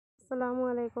আসসালামু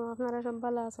আলাইকুম। আপনারা সব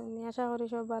ভালো আছেন? আশা করি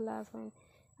সব ভালো আছেন।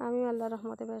 আমি আল্লাহর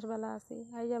রহমতে বেশ ভালো আছি।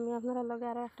 আজ আমি আপনারা লগে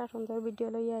আরও একটা সুন্দর ভিডিও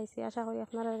লইয়া আইছি। আশা করি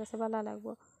আপনারা কাছে ভালো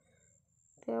লাগবো।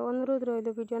 তো অনুরোধ রইল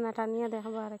ভিডিও না টানিয়া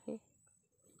দেখবো আর কি।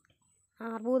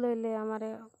 আর ভুল হইলে আমারে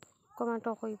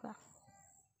কমেন্টও কইবা।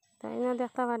 তো এনে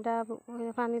দেখতে পাড্ডা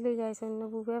পানি লই যাইছে অন্য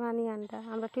বুবে পানি আনটা।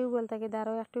 আমরা টিউবওয়েল থেকে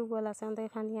দাঁড়ো এক টিউবওয়েল আছে ওখান থেকে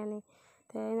পানি আনি।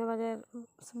 তো এনে বাজে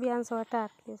বিয়ান 6টা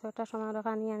আর কি 6টার সময় আমরা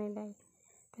পানি আনি লাই।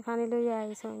 তো পানি লইয়া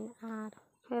আইসন আর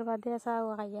এর বাদে চাও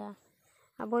খাইয়া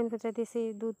আর বইন ফুটে দিছি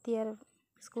দুধ দিয়ে আর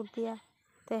বিস্কুট দিয়া।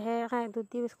 তো হে খাই দুধ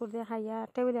দিয়ে বিস্কুট দিয়ে খাইয়া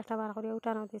টেবিল একটা বার করিয়া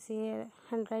উঠানো দিছি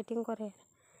হ্যান্ড রাইটিং করে।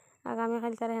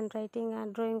 আগামীকাল তার হ্যান্ড রাইটিং আর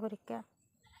ড্রয়িং পরীক্ষা।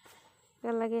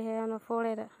 এর লাগে হে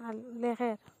পড়ের আর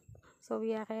লেখের ছবি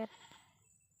আঁকের।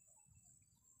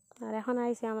 আর এখন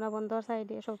আইছি আমরা বন্ধর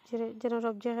সাইডে যেন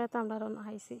সবজি খেতে আমরা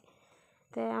আইছি।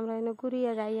 তো আমরা এনে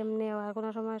ঘুরিয়ে যাই এমনি আর কোনো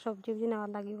সময় সবজি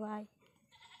নেওয়ার লাগিব আই।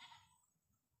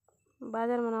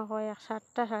 বাজার মনে হয়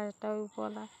 7টা 7:30 ওই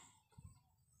উপলা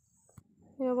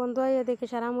বন্ধু আইয়া দেখি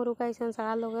সারা মুরু খাইছেন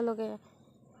সারা লগে লগে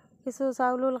কিছু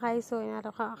চাউল খাইছেন আর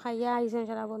খাইয়া আইছেন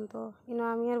সারা বন্ধু ইনো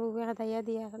আমি আর বুবে খাইয়া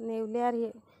দিয়া নেউলে আর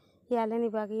হিয়ালে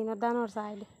নিবাকি ইনো দানোর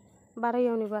সাইড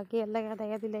বারোইও নিবাকি এর লাগে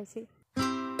খাইয়া দিলাইছি।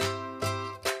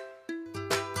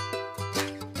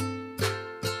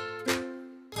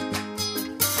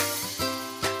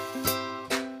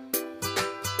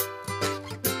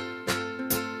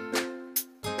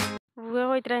 বুবে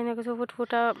কইতরা এনে কিছু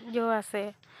ফুটফুটা আছে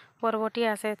বরবটি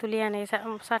আছে তুলি আনে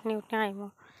চাটনি উঠনে খাইমো।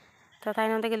 তো তাই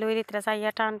থেকে লই দিতরা চাইয়া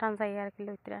টান টান চাইয়া আর কি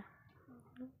লইতরা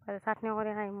চাটনি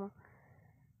করে খাইমো।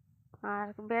 আর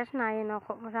বেশ নাই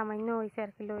সামান্য হয়েছে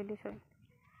আর কি লই দিছ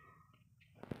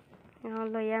এখন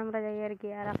লইয়া আমরা যাই আর কি।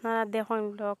 আর আপনারা দেখুন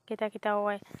ব্লগ কিতা কিতা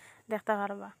হয় দেখতে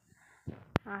পারবা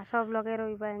আর সব ব্লগে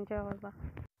রইবা এনজয় করবা।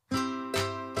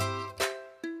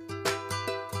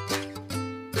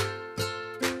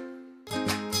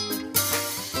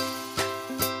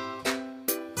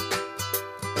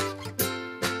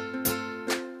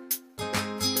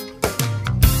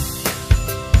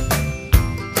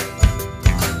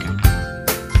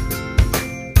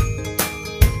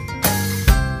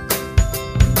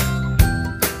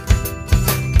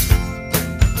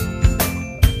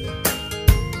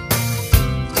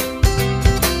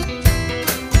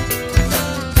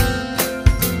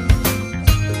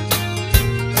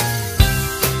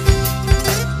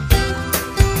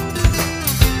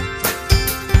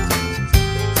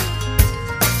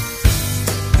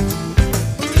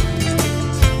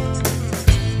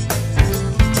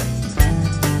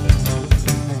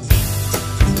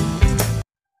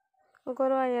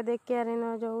 গরু আইয়া দেখি আর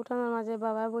উঠানোর মাঝে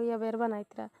বাবা বইয়া বের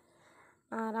বানাইতরা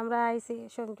আর আমরা আইছি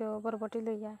সূর্য বরবটি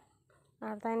লইয়া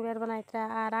আর তাই বের বানাইতরা।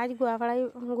 আর আজ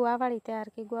গুয়া ফাড়িতে আর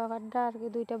কি গুয়া ফাড়া আর কি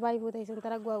 2টা বাই বুতাইছেন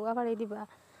তারা গুয়া ফাড়ি দিবা।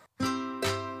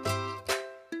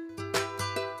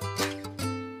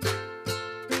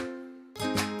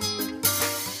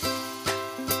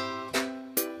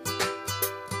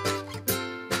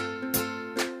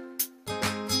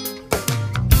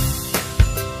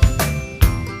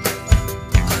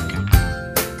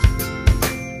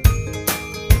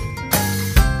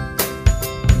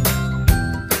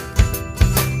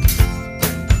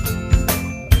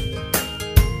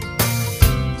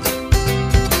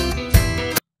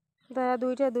 তারা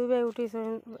 2 বাই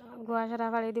উঠিছেন গুয়া সারা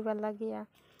ফাড়ি দিবার লাগিয়া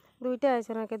 2টা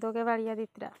আইসে নাকি তোকে বাড়িয়া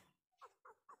দিতরা।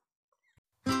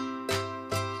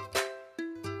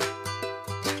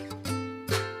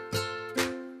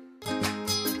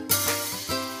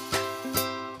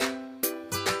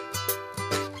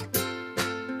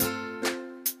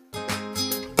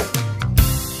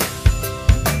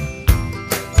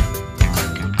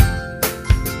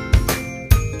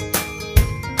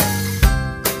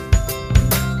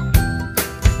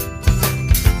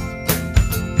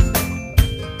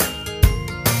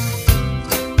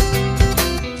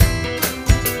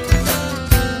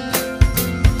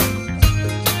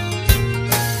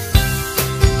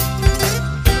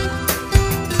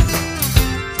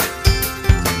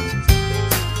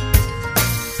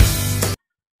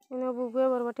 বুবে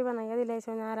বরবটি বানাইয়া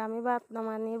দিলাইছেন আর আমি ভাত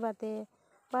নামানির বাদে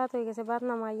ভাত হয়ে গেছে ভাত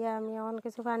নামাইয়া আমি এখন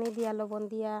কিছু পানি দিয়া লবণ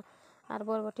দিয়া আর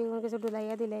বরবটি কিছু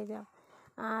ডুলাইয়া দিলাই যাও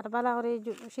আর বালা করে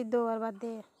সিদ্ধ হওয়ার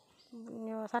বাদে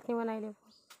চাটনি বানাই দেব।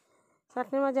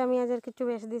 চাটনির মাঝে আমি আজ কিছু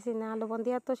বেশ দিছি না লবণ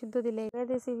দিয়া তো সিদ্ধ দিলেই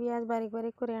দিছি পেঁয়াজ বারিক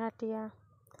বারিক করে কাটিয়া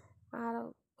আর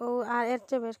আর এর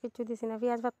চেয়ে বেশ কিছু দিছি না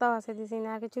পেঁয়াজ পাতাও আছে দিছি না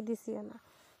আর কিছু দিছিও না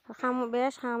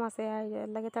বেশ খাম আছে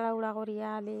লাগে তাড়া উড়া করিয়া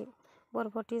আলি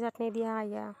বরবটি চাটনি দিয়া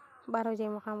খাইয়া 12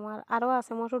 যাইমো খামো। আর আরও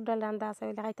আছে মসুর ডাল রান্দা আছে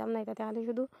ওইটা খাইতাম না এটা খালি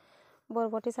শুধু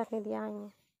বরবটি চাটনি দিয়া খাইমো।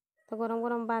 তো গরম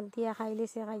গরম ভাত দিয়া খাই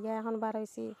লিছে, খাইয়া এখন বার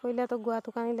হয়েছি। কইলে তো গুয়া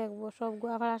তুকানি লাগবো, সব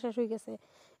গুয়া ভাড়া শেষ হয়ে গেছে।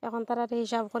 এখন তারা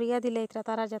হিসাব করিয়া দিলে এটা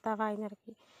তারা যেটা পাইন আর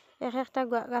কি। এক একটা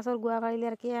গাছের গুয়া পাইলে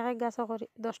আর কি এক এক গাছও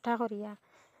 10টা করিয়া।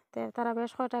 তো তারা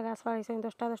বেশ কয়টা গাছ পাইছেন,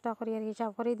 10টা করিয়া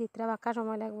হিসাব করে দিতরা বাক্কা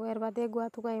সময় লাগবো, এর বাদে গুয়া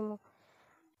তুকাইমু।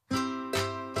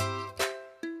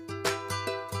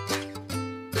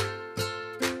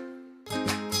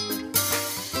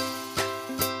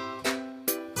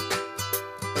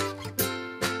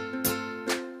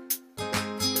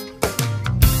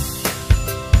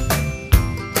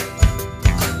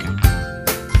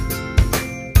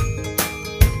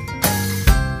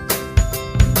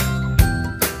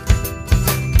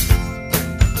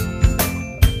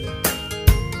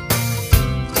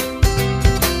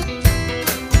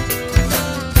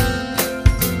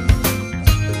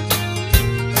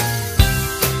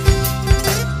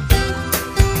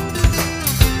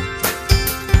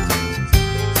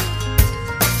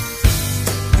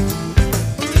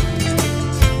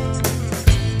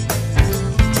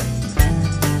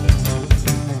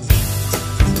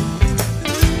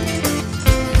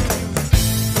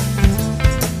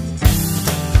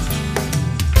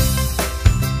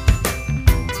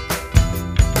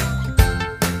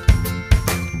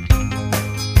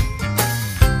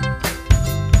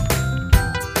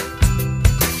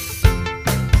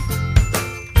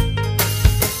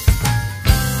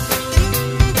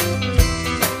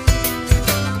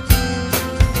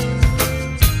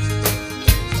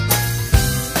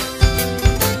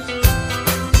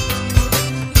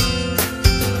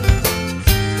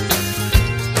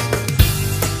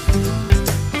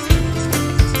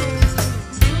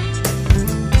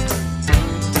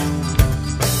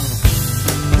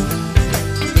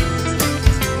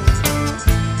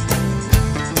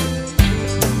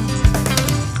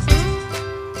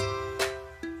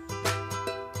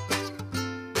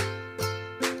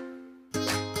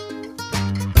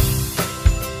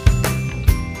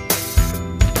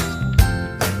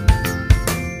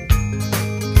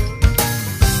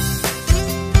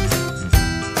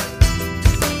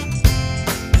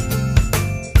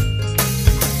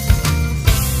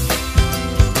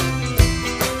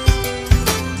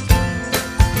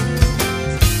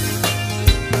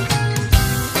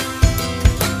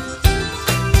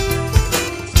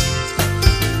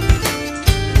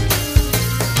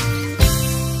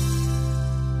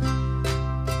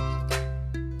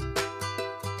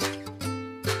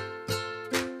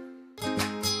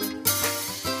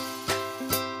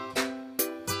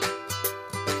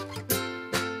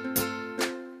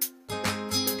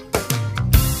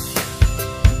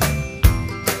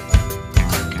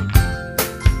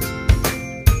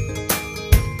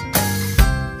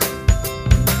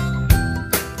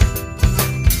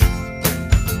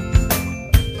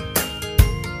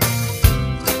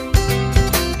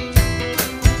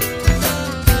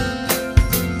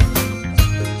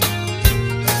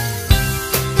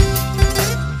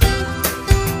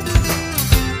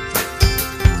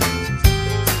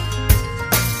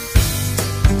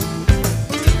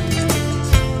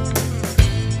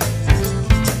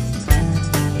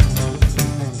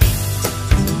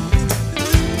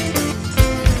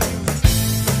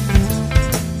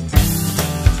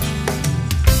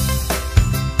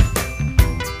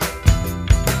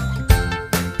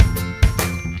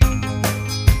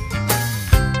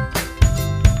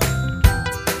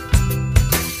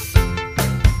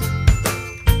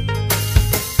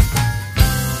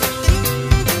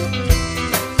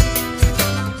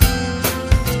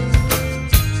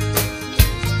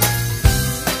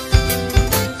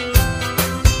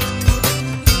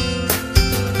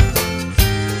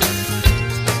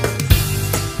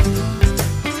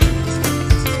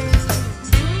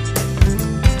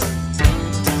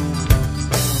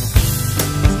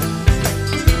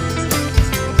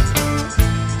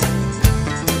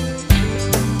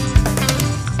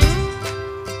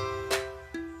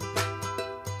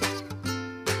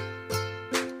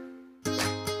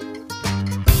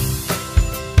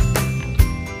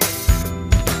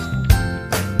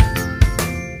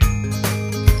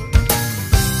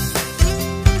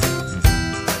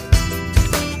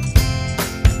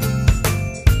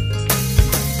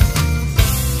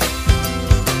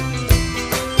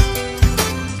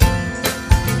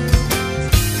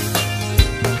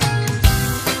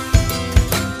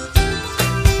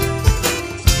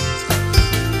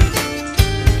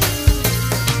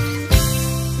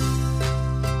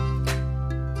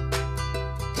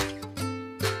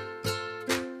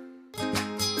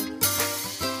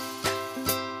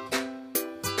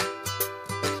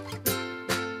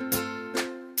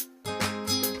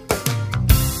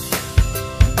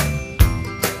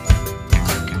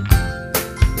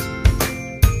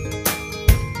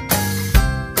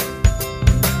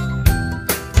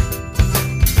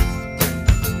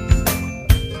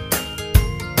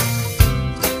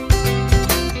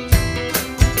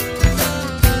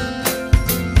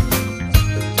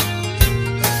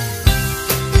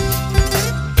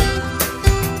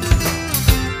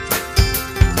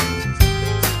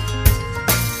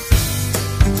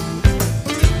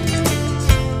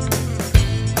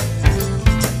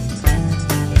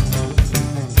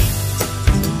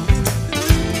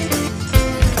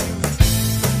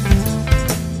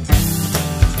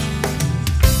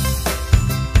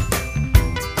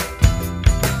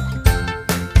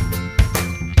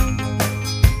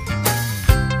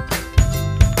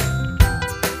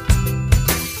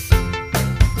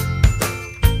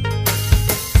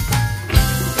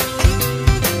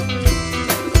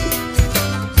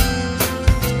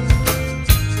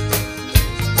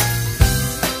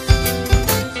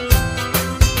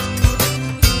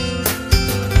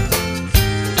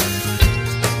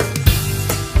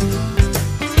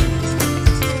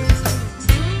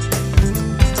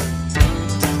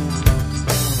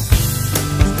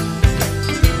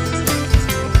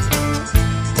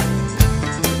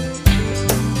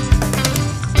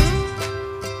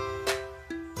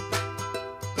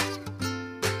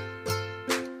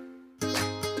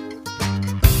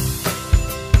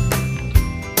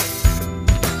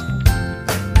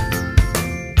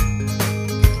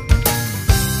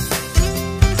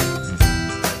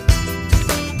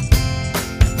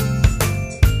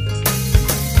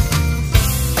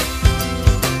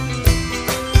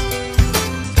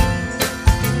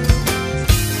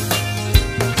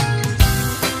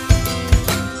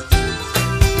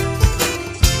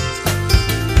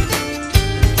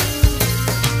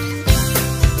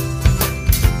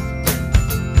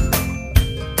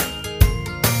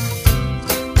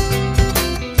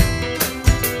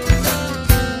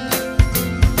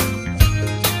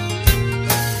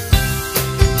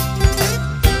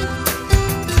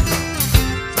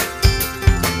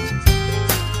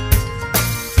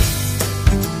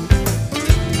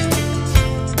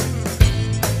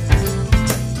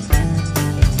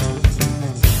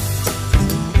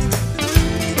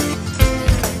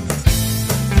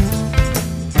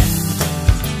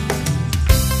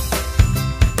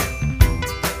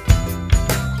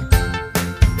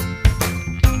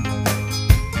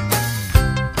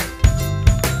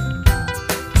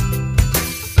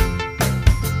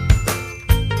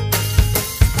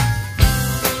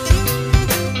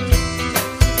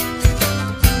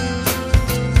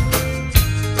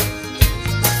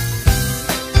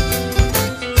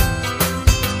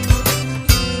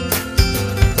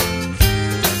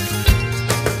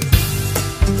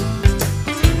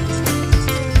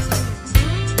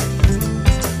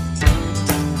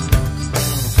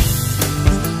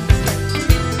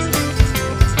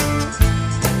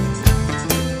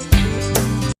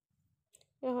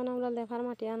 লেফার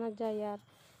মাটি আনার যাই আর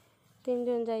 3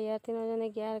 জন যাই আর 3 জনে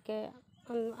গিয়ে আর কে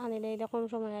আনিলে এলে কম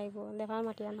সময় আইব লেফার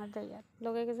মাটি আনার যাই আর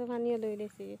লগে কিছু পানিও লই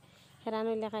লেছি হেরান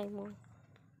হইলে খাইমু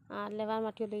আর লেফার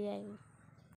মাটিও লই আইম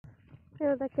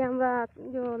দেখি আমরা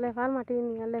লেফার মাটি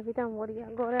নিয়ে লেফিতাম করিয়া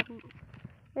ঘরে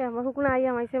আমার শুকনো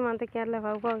আইয়া মাইছে মানতে কি আর লেফা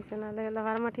উপা হয়েছে না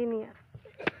লেফার মাটি নিয়ে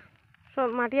সব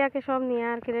মাটি আকে সব নিয়ে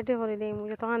আর কেটে করে দিই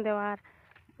মুঝে তখন দেওয়ার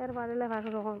এরপরে লেফা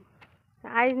শুরু কম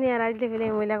আইজ নিয়ে আর আইজ লেফে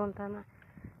দিই মহিলা কোনটা না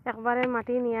একবারে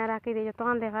মাটি নিয়ে আর রাখি দিই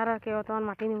তখন লেফার আর কেউ তখন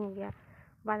মাটি নিমু গিয়া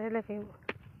বাজে লেফে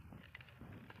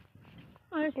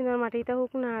ইনার মাটিটা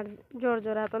শুকনো আর জোর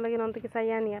জোড়া তো লাগে নন থেকে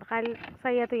চাইয়া নি আর খাইল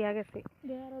চাইয়া তো ইয়া গেছে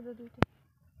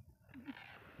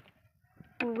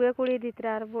বুয়ে কুড়ি দিতে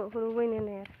আর সরু বই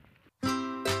নেই আর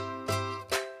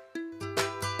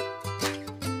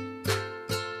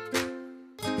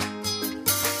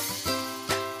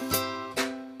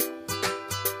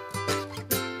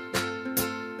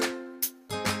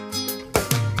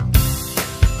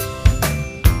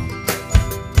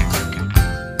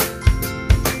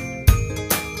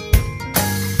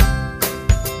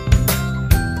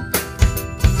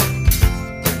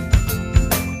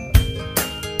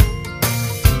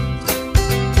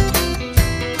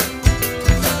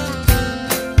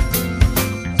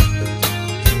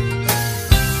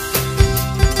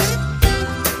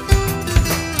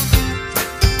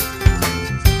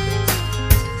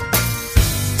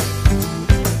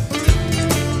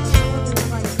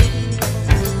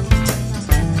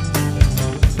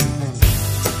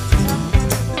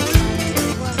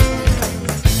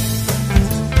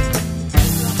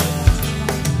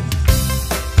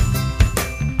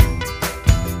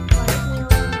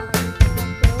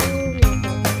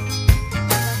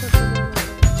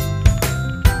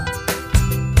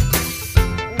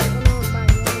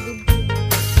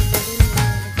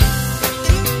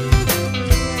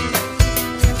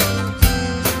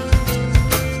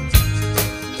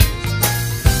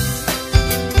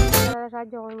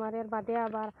সাহায্য মারের বাদে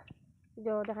আবার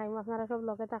দেখাইম আপনারা সব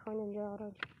লোকে থাকুন এনজয়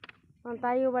করুন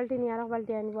তাইও বালতি নিয়ে আরো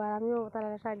বালতি আনবো আর আমিও তারা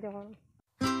সাহায্য করুন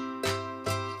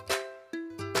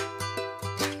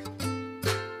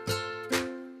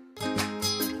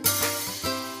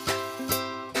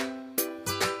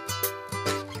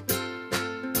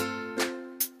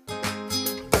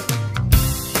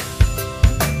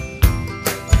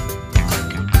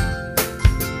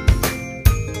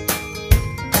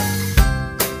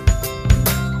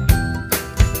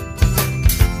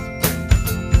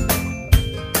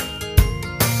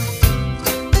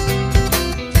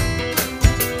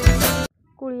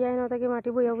থেকে মাটি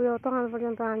বইয়া বইয়া তখন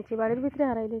পর্যন্ত আনছি বাড়ির ভিতরে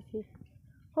হারাই দিয়েছি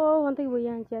ওখান থেকে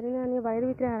বইয়া আনছি আর নিয়ে বাড়ির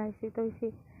ভিতরে হারাইছি তো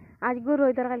আজ গরু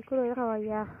ওই তার কালকে রই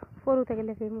খাওয়াইয়া সরু থেকে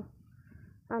লেখিমু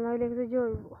আর নইলে কিছু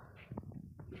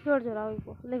জোর জোড়া হইব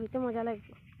লেখিতে মজা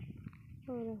লাগবে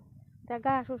তা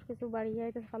গাছ উস কিছু বাড়িয়ে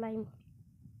তো ফালাইম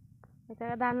এটা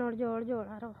দানোর জোর জোর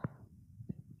আরো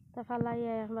তা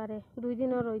ফালাইয়া একবারে 2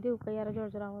 দিনও রই দিয়ে উকাই আরো জোর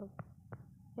জোড়া করবো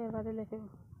এরবারে লেখিম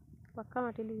পাক্কা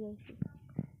মাটি লিয়ে আইছি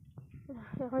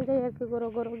এখন যাই আর কি গরো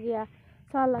গরো গিয়া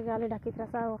চাল লাগে আলে ডাকিতরা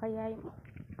চাও খাই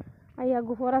আইয়া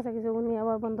গুফর আছে কিছু উনি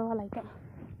আবার বন্ধ ফেলাইতাম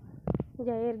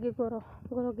যাই আর কি গরো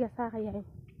গরো গিয়া চা খাই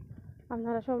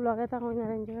আপনারা সব লগে থাকুন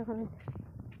আর এনজয় করেন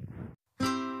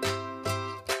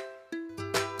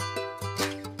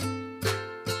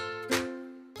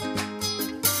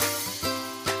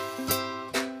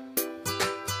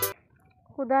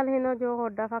কুদাল হেন যে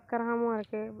হড্ডা ফাক্কার হামু আর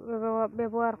কি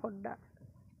ব্যবহার করডা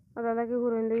ওটা লাগে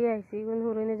হুরইন লই আইছি কোন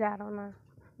হুরইনে যারো না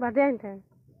বাদে আনতেন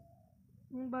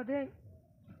বাদে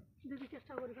যদি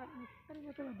চেষ্টা করি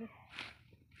বাদে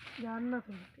জান না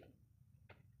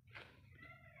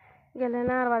গেলে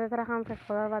না আর বাদে তারা খাম শেষ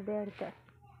করার বাদে আনতে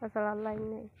তাছাড়া লাইন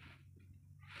নেই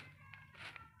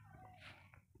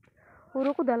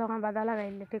হুরু কুদাল ওখান বাদা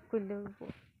লাগাইলে ঠিক করলে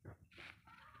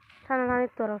ঠান্ডা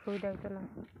টানির তোর অসুবিধা হইতো না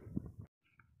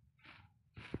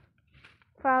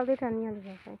পাল দিয়ে টানি আলি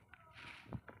যাই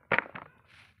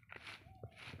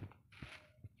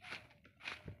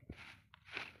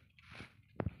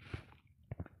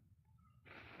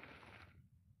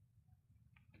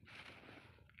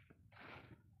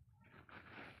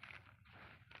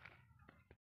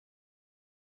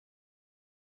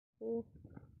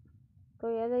তো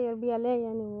যাই আর বিয়ালে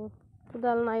আইয়া নিমু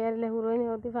কুদাল নাই আরিলে হুরোই নি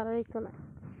অতি ফারা দিত না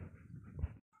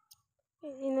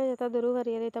ইনো যেটা দরু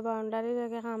হারি আর এটা বাউন্ডারির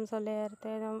আগে কাম চলে আর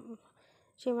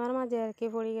সীমার মাঝে আর কি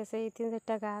পড়ে গেছে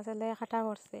 3-4টা গাছ এলে খাটা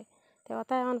করছে তো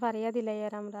ওটা এখন ফারিয়া দিলাই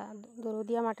আর আমরা দরু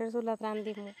দিয়া মাটির চুলা ত্রাণ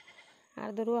দিমু আর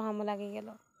দরু হামু লাগি গেল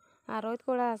আর রোদ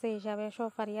করা আছে হিসাবে সব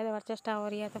ফারিয়া দেওয়ার চেষ্টা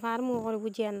করি তো ফার্মু করে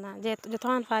বুঝিয়ান না যে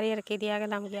যতক্ষণ ফারি আর কি দিয়া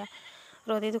গেলাম গিয়া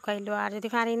রোদে শুকাইলো আর যদি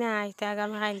ফারি না আসতে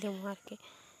আগামী খাইল দিমু আর কি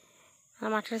আর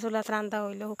মাটির চুলাত রান্ধা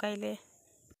হইল শুকাইলে।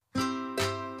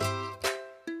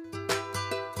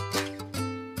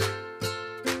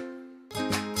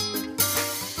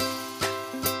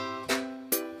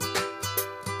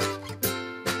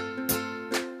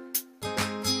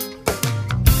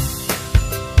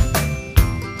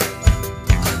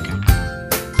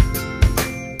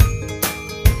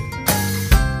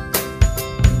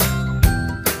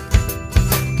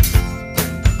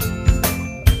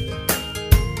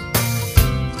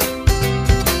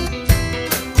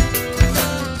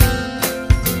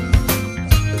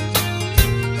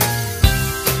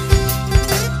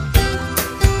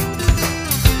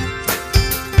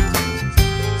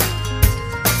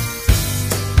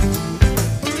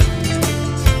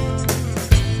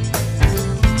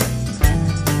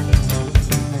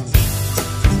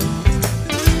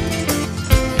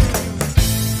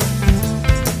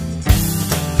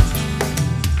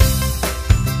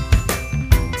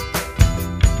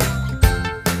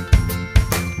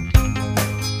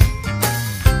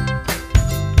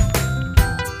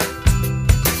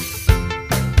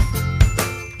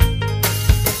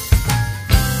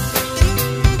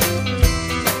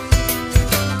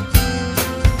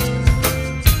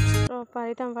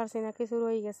 পারিতাম পারছি না, কিছু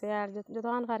রয়ে গেছে। আর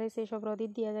যতক্ষণ পারিছি সব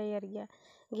রোদিত দিয়া যাই আর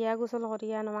গিয়া গোসল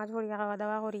করিয়া নমাজ পড়িয়া খাওয়া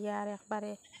দাওয়া করিয়া আর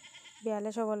একবারে বিয়ালে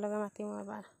সবর লগে মাতিম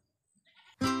আবার।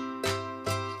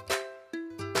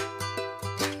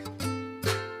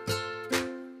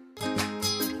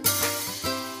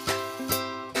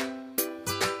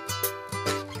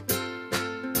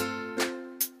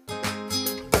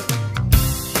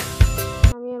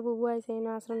 আমি আর বুবু আইসি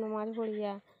না আসর নমাজ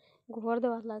পড়িয়া গোবর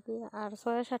দেওয়ার লাগে। আর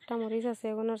 6-7টা মরিচ আছে,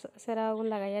 ওগুলোর সেরা ওগুন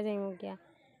লাগাইয়া যাই মুখ গিয়া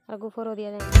আর গোবরও দিয়া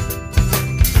যাই।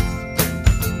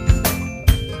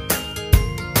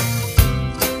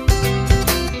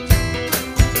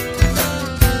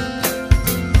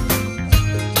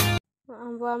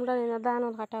 আমরা ধানও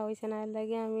কাটা হয়েছে না, এর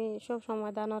লাগে আমি সব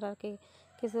সময় ধানের আর কি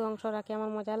কিছু অংশ রাখি, আমার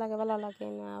মজা লাগে, ভালো লাগে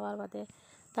না। আবার বাদে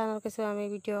ধানের কিছু আমি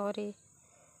ভিডিও করি।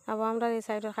 আবার আমরা এই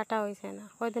সাইডের কাটা হয়েছে না,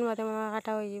 কয়দিন বাদে মনে হয়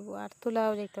কাটা হয়ে যাব আর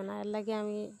তোলাও যেত না। এর লাগে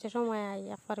আমি যে সময় আই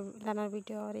একবার ধানের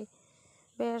ভিডিও করি,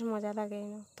 বেশ মজা লাগে।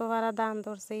 তো আর ধান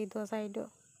ধরছে ঈদ সাইডও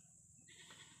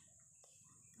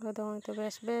তো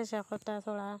বেশ বেশ একটা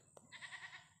চড়া।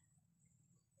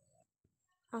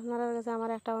 আপনারা কাছে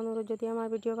আমার একটা অনুরোধ, যদি আমার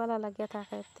ভিডিও ভালো লাগে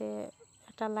থাকে তে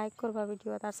একটা লাইক করবা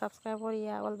ভিডিও, আর সাবস্ক্রাইব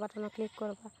করিয়া অল বাটনে ক্লিক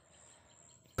করবা।